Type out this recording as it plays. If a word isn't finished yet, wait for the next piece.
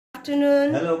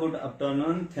afternoon. Hello, good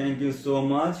afternoon. Thank you so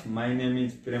much. My name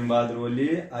is Prem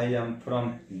Bahadur. I am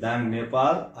from Dang,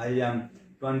 Nepal. I am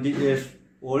 20 years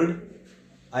old.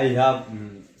 I have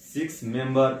 6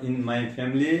 members in my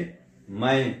family.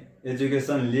 My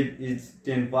education level is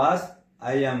 10 pass.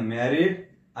 I am married.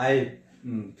 I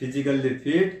physically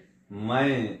fit.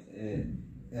 My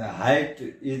height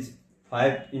is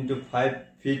 5 into 5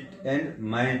 feet and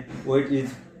my weight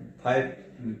is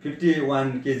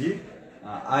 51 kg.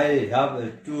 I have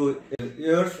 2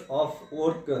 years of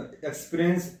work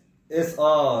experience as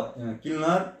a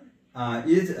cleaner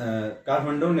is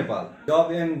Kathmandu, Nepal.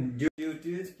 Job and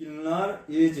duties cleaner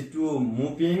is to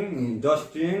mopping,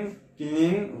 dusting,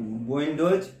 cleaning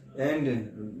windows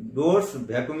and doors,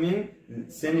 vacuuming,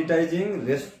 sanitizing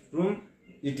restroom,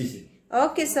 etc.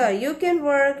 Okay, sir. You can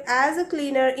work as a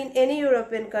cleaner in any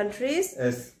European countries.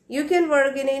 Yes. You can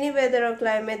work in any weather or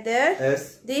climate there.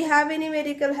 Yes. Do you have any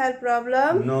medical health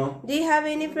problem? No. Do you have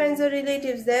any friends or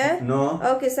relatives there? No.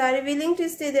 Okay, so are you willing to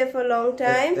stay there for a long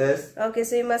time? Yes. Okay,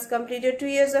 so you must complete your 2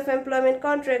 years of employment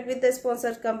contract with the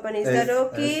sponsored company. Is Yes. that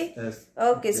okay? Yes.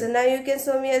 Okay, so now you can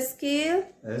show me a skill.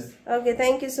 Yes. Okay,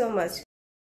 thank you so much.